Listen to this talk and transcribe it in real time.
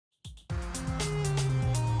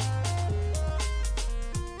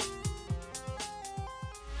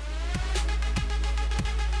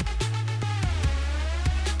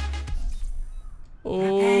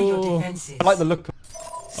I like the look.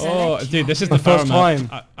 Oh, dude, this is the first PHARAH map.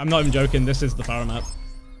 time. I'm not even joking. This is the PHARAH map.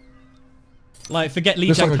 Like, forget Lee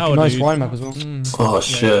Looks Jack like Tower, a nice dude. wine map as well. Oh Yeah,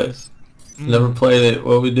 shit. Never played it.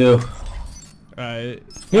 What we do? Right.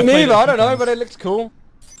 Me neither. I don't know, but it looks cool.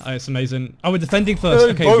 Oh, it's amazing. Oh, we're defending first.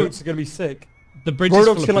 Those Okay, boats are gonna be sick. the bridge is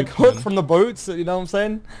full Roadhogs of can like poop, hook man. from the boats. You know what I'm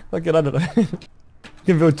saying? Like I don't know. You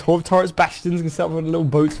can build torp turrets, bastions, and set up with little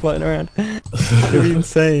boats floating around. It'd be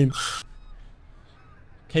insane.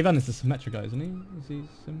 K-Van is the Symmetra guy, isn't he? Is he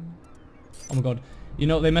Oh my god. You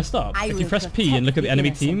know what they messed up? If you press P and look at the enemy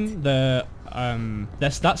team, their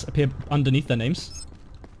stats appear underneath their names.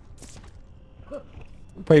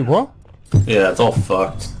 Wait, what? Yeah, it's all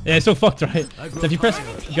fucked. Yeah, it's all fucked, right? So if you press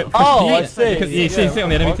P, I see. because you see it on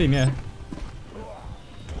the enemy team, yeah.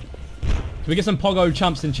 Can we get some Pogo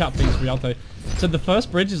champs in chat, please, Rialto? So the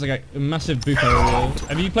first bridge is like a massive Buko wall.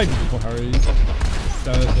 Have you played this before, Harry?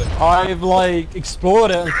 I've like explored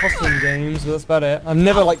it in custom games, but that's about it. I've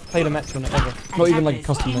never like played a match on it ever. Not even like a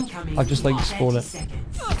custom match. I've just like explored it.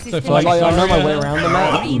 So So like, I know my way around the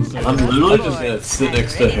map. I'm literally just gonna sit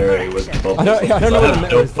next to Harry with both. I don't know where the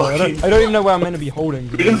meta is though. fucking... I don't even know where I'm meant to be holding.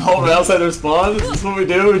 We just hold it outside their spawn? Is this what we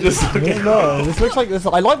do? We just fucking... No, this looks like this.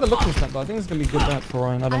 I like the look of this map, but I think it's gonna be a good map for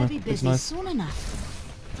Ryan. I don't know. It's nice.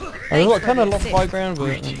 I like kind of love high ground,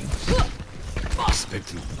 but.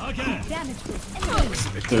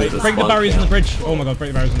 Dude, break the barriers on the bridge. Oh my god,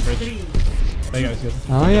 break the barriers on the bridge. There you go, it's good.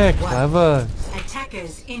 Oh yeah, clever.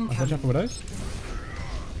 Attackers Watch out for those.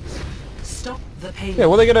 Stop the pain. Yeah,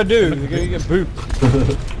 what are they gonna do? They're gonna get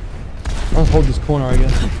booped. I'll hold this corner, I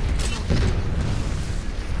guess.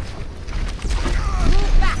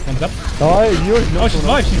 One's up. Oh, you're Oh, she's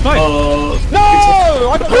live, she's live. No!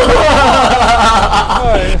 I got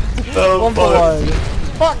Oh, one for fuck. one.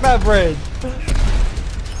 Fuck that bridge.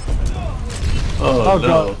 Oh, no.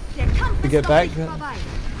 God. To get back.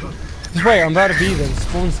 Just wait, I'm about to be there. The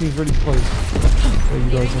spawn seems really close. There you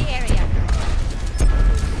guys are.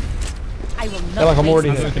 I will They're like I'm already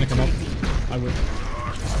I'm here. just gonna come up. I would.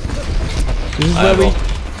 This is where we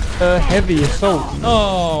heavy assault.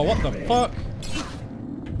 Oh, what the fuck?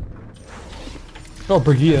 Oh,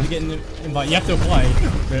 Brigitte. You're getting invite. You have to apply.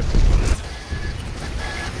 Rip.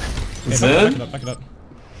 Okay, Zen? back it up.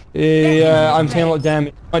 Yeah, I'm taking a lot of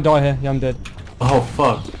damage. I might die here. Yeah, I'm dead. Oh,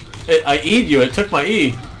 fuck. I E'd you. It took my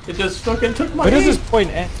E. It just fucking took my Where E. does this point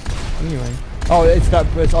end? Anyway. Oh,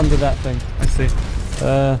 it's under that thing. I see.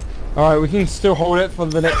 Alright, we can still hold it for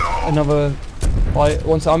the next, another fight.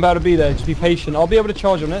 Once I'm about to be there, just be patient. I'll be able to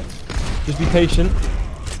charge on it. Just be patient.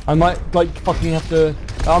 I might, like, fucking have to...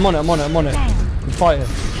 I'm on it. We fight it. I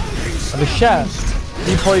have a shaft.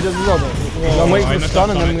 He probably doesn't love it. I'm waiting for the stun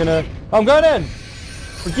and then I'm gonna... I'm going in!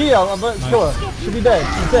 Brigitte, I'm about to kill her. She'll be dead.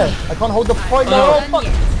 She's dead. I can't hold the point. No, oh, fuck.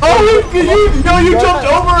 Oh, you jumped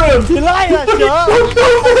over him! You like that shot? No!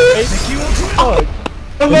 Oh,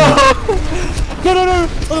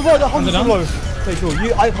 the hold the low. Okay, cool.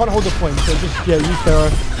 I can't hold the point, so just, yeah, use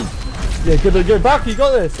Sarah. Yeah, good. Back, you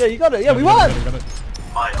got this. Yeah, you got it. Yeah, we won!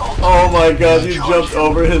 Oh my god, you jumped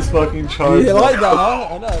over his fucking charge. Yeah, like that, huh?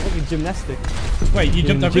 I know, it's like a gymnastic. Wait, you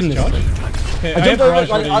jumped over his charge? Okay, I jumped over, like,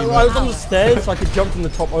 I was on the stairs, so I could jump from the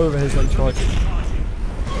top over his, like, charge.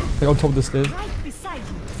 Like, on top of the stairs.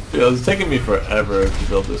 Dude, it was taking me forever to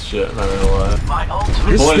build this shit, I'm not gonna lie. I'm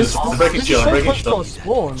breaking shield, I'm breaking shield.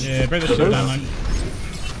 Spawn. Yeah, break the shield down, man.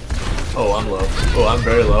 Oh, I'm low. Oh, I'm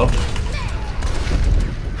very low.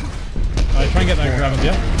 Alright, try and get that grab up,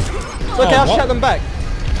 yeah? It's okay, I'll shut them back.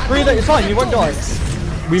 Breathe at your time, you won't die.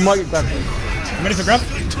 We might get grabbed. I'm ready for grab?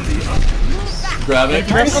 Grab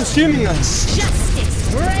it. I'm consuming them.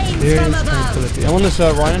 Justice reigns from above. I want this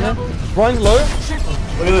Ryan in there. Ryan's low.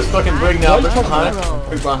 Look at this fucking brig now. Brig behind.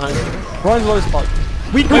 Brig behind. Ryan's low as fuck.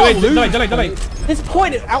 We can't Wait, lose. delay. This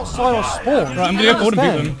point is outside our spawn. Right, I'm gonna go forward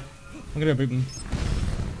and boot them. I'm gonna go boot them.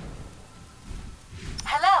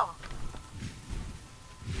 Hello.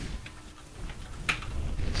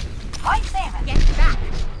 Right there. Get back.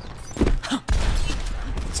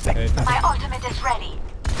 Okay, My ultimate is ready.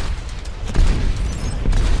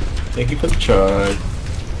 Thank you for the charge.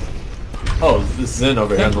 Oh, this is Zen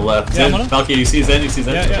over here on the left. Yeah, Zen, Valkia, you see Zen? Yeah,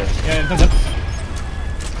 that's it.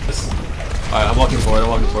 Alright, I'm walking forward a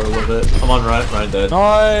little bit. I'm on Ryan dead.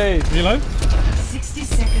 Nice. Reload. 60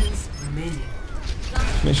 seconds remaining.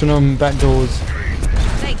 Make sure no back doors.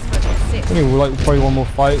 Thanks for the I think we'll like probably one more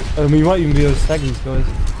fight. We might even be able to stag these guys.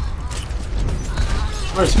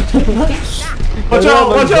 Watch out,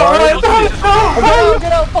 Ryan!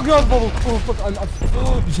 Get out! Fuck off, bubble! Oh, fuck!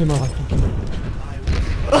 You saved my life.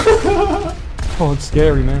 Oh, it's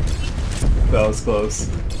scary, man. That was close.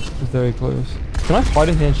 It's very close. Can I fight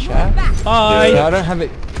in here in chat? Bye! Yeah, I don't have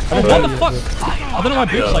it. What the fuck? I don't know why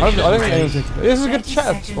boots like I shit. don't think anyone's into it. This is a good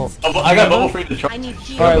chat spot. Oh, I got bubble free to try.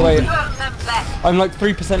 Alright, wait. I'm like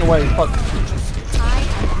 3% away. Fuck.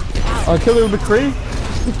 I'll kill him with McCree.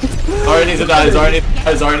 Alright, needs to die. Alright,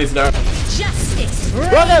 needs to die. Justice.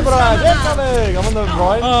 Run it, Brad! They're coming! I'm on the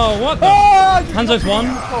right. Oh, what the? Oh, Hanzo's won.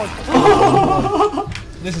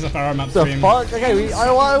 This is a PHARAH map the stream. fuck? Okay,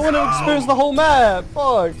 I want to experience the whole map.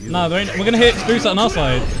 Fuck. No, we're gonna hit boots on our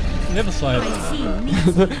side. On the other side.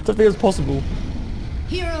 I don't think it's possible.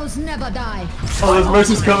 Heroes never die. Oh, there's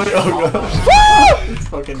Mercy's coming. Oh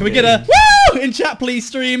god. Can we get a woo in chat, please,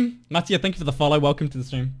 stream? Mattia, thank you for the follow. Welcome to the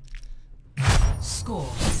stream. Score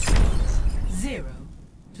 0-0.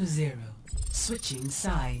 Switching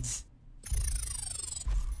sides.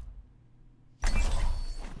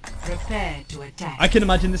 Prepare to attack. I can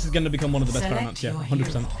imagine this is going to become one of the best PHARAH maps. Yeah,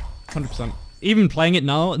 100%. 100%. Even playing it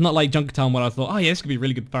now, not like Junkertown where I thought, oh yeah, this could be a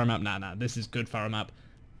really good PHARAH map. Nah, this is good PHARAH map.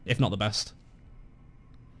 If not the best.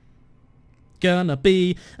 Gonna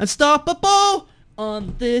be unstoppable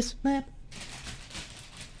on this map.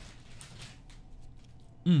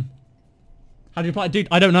 How do you play? Dude,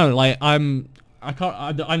 I don't know. Like, I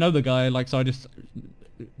know the guy, like, so I just...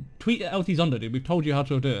 Tweet LT Zonda, dude. We've told you how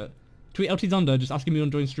to do it. Tweet LT Zonda, just asking me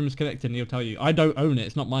on Join Streamers Connected, and he'll tell you. I don't own it.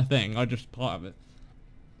 It's not my thing. I'm just part of it.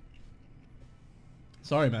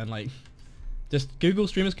 Sorry, man. Like, just Google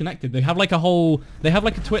Streamers Connected. They have like a whole... They have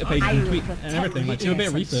like a Twitter page and tweet and everything. Like, do a bit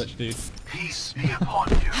of research, dude. Peace be upon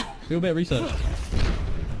you. Do a bit of research.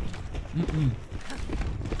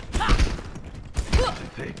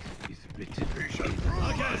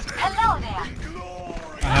 Hello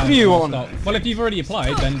there. You on? Well, if you've already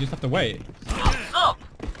applied, then you just have to wait.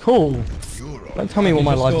 Cool. Don't tell me what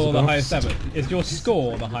my life is Score the about. highest ever. Is your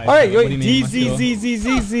score the highest? Alright, ever? What do wait, you mean, my score?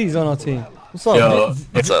 Z's on our team. What's up? Yo,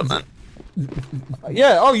 What's up, man?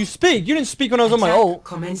 Yeah, oh, you speak. You didn't speak when I was on my ult.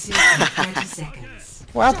 Commencing in 30 seconds.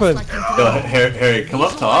 What happened? yo, Harry, come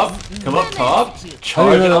up top. Come up top. I didn't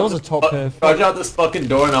Charge know that out was a top here. Charge out this fucking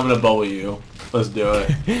door and I'm gonna bully you. Let's do it.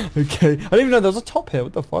 Okay. I didn't even know there was a top here.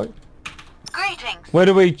 What the fuck? Greetings. Where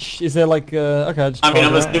do we... Is there like... okay, I just... I mean,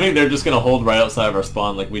 I'm tried it out. assuming they're just gonna hold right outside of our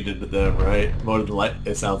spawn like we did with them, right? More than like,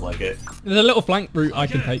 it sounds like it. There's a little flank route I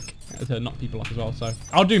can take to knock people off as well, so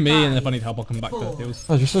I'll do me, and if I need help, I'll come back to the heals.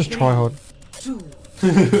 Oh, just try hard. 2,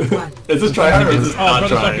 1. Is this trying or is this not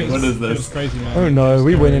Brother trying? Suckers. What is It was this? crazy, man. Oh no,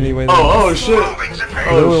 we win anyway. Then. Oh shit! We're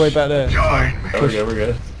all the way back there. Fine. We're good, we're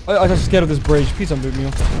good. I'm just scared of this bridge. Please don't boot me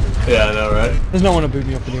off. Yeah, I know, right? There's no one to boot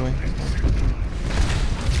me off anyway.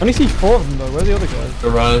 I only see 4 of them though. Where are the other guys? The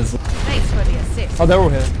runs. Thanks for the assist. Oh, they're all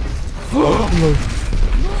here. No.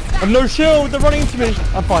 I've no shield. They're running into me.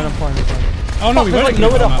 I'm fine. I'm fine. Oh no, we There's went like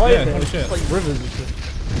nowhere to hide. Yeah, There. holy It's shit. like rivers and shit.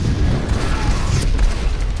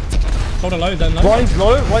 Hold a low then, low. Ryan's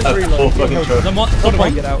low. Ryan's really low. Full fucking truck. Then what? Don't Hold try on.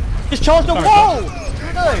 and get out. Just charge the wall.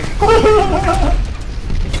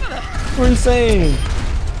 We're insane.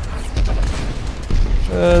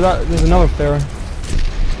 There's another Pharah.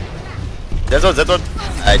 That's one.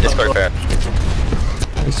 I just got fair.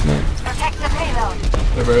 Nice, mate. Protect the payload.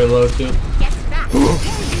 They're very low too. Get back.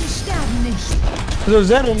 There's a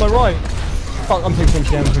Zen on my right. Fuck, I'm taking some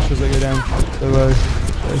damage pushes that go down. So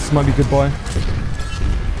this might be goodbye.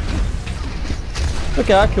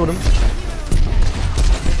 Okay, I killed him.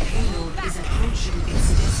 Payload is approaching its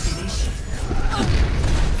destination.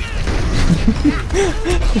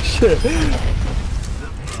 Shit.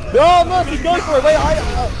 Oh, Murphy, go for it. Wait,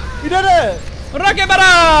 we did it. Rocket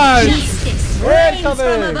barrage! Justice We're reigns from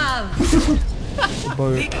incoming. above.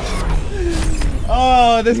 Boat.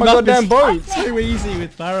 Oh, this My map goddamn is boat. too easy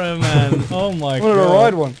with PHARAH, man. Oh my I wanted to god.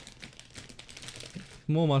 ride one.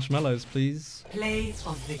 More marshmallows, please. Play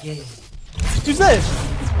of the game. Who's this?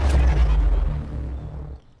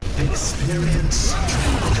 Experience.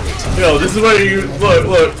 Yo, this is where you look.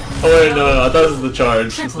 Oh wait, no, I thought this was the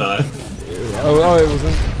charge. It's not. Oh, it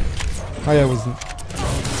wasn't. Oh yeah, it wasn't.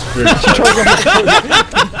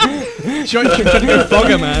 Trying to go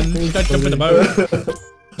fogger, man. She tried to jump in the boat.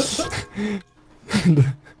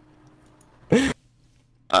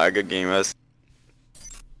 Good game, guys.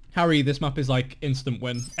 Harry, this map is like instant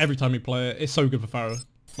win. Every time we play it, it's so good for PHARAH.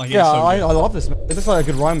 Like, it's Yeah, so I good. love this map. It looks like a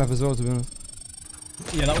good Ryan map as well, to be honest.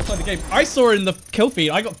 Yeah, that was like the game. I saw it in the kill feed.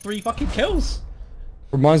 I got 3 fucking kills.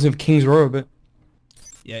 Reminds me of King's Row a bit.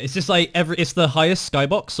 Yeah, it's just like it's the highest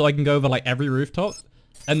skybox, so I can go over like every rooftop,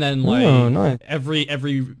 and then like Oh, nice. every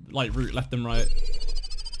like route left and right.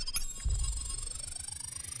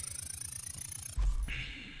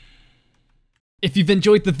 If you've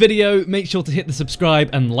enjoyed the video, make sure to hit the subscribe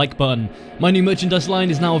and like button. My new merchandise line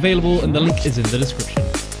is now available and the link is in the description.